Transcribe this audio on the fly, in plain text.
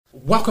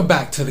Welcome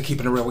back to the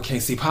Keeping It Real with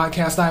KC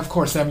podcast. I, of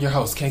course, am your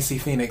host,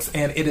 KC Phoenix,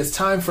 and it is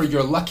time for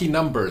your lucky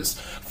numbers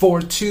for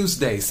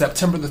Tuesday,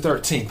 September the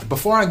 13th.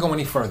 Before I go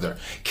any further,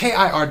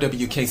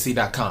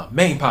 KIRWKC.com,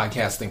 main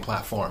podcasting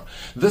platform.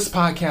 This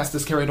podcast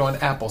is carried on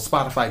Apple,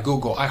 Spotify,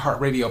 Google,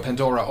 iHeartRadio,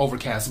 Pandora,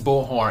 Overcast,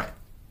 Bullhorn,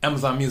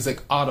 Amazon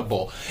Music,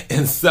 Audible,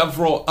 and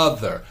several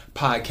other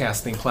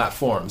podcasting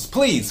platforms.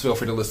 Please feel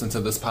free to listen to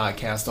this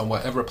podcast on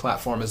whatever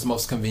platform is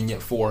most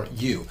convenient for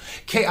you.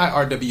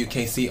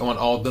 KIRWKC on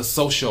all the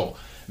social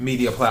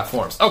media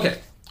platforms. Okay,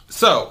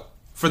 so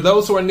for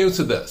those who are new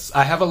to this,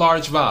 I have a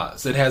large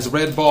vase. It has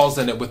red balls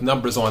in it with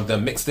numbers on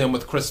them mixed in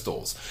with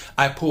crystals.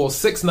 I pull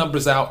 6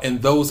 numbers out,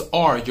 and those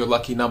are your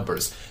lucky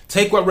numbers.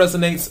 Take what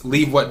resonates,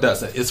 leave what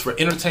doesn't. It's for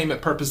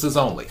entertainment purposes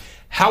only.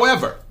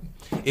 However,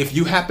 if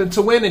you happen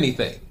to win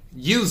anything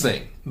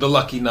using the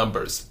lucky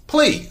numbers,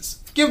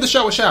 please give the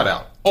show a shout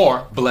out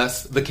or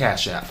bless the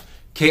Cash App.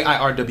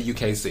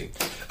 KIRWKC.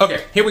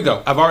 Okay, here we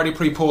go. I've already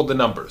pre-pulled the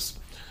numbers.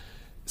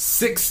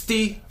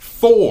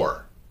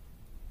 64,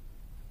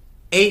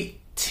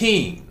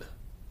 18,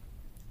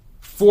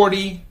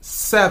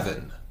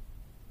 47,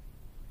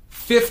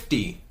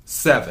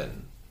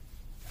 57,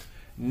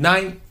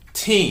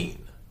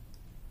 19,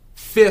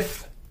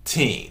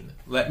 15.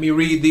 Let me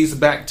read these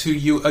back to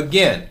you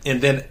again,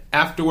 and then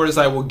afterwards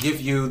I will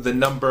give you the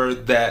number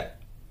that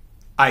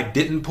I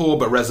didn't pull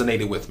but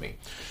resonated with me.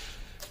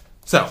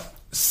 So,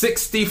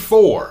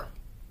 64,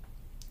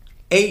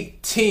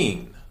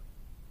 18,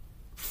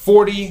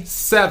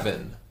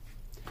 47,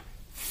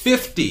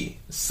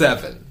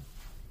 57,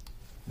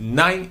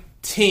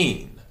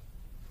 19,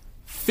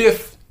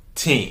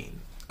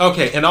 15.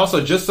 Okay, and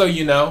also just so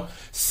you know,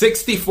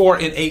 64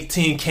 and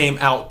 18 came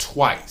out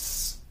twice.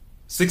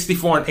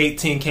 64 and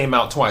 18 came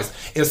out twice.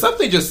 And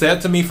something just said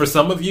to me, for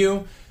some of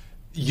you,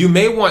 you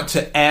may want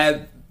to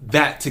add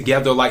that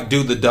together, like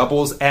do the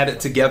doubles, add it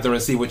together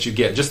and see what you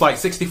get. Just like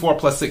 64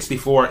 plus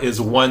 64 is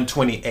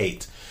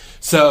 128.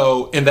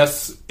 So, and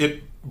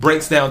it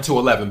breaks down to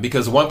 11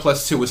 because 1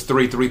 plus 2 is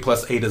 3, 3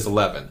 plus 8 is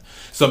 11.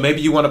 So maybe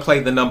you want to play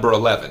the number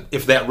 11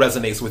 if that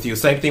resonates with you.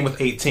 Same thing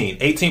with 18.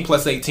 18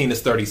 plus 18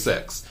 is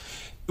 36.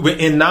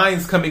 And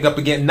 9's coming up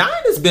again. 9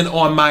 has been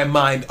on my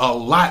mind a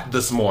lot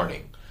this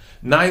morning.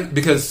 9,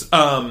 because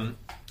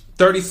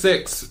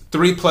 36,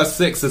 3 plus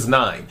 6 is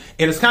 9.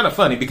 And it's kind of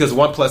funny because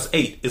 1 plus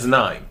 8 is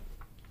 9.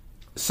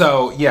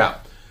 So, yeah.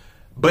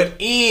 But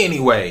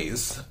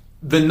anyways,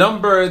 the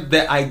number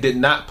that I did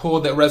not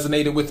pull that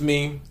resonated with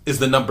me is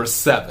the number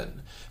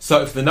 7.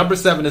 So if the number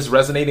 7 is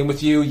resonating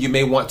with you, you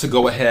may want to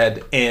go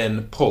ahead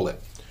and pull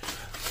it.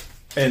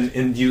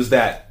 And use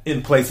that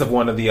in place of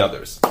one of the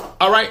others.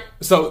 All right,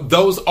 so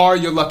those are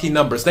your lucky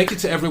numbers. Thank you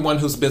to everyone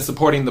who's been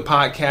supporting the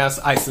podcast.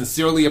 I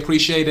sincerely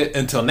appreciate it.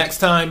 Until next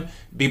time,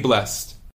 be blessed.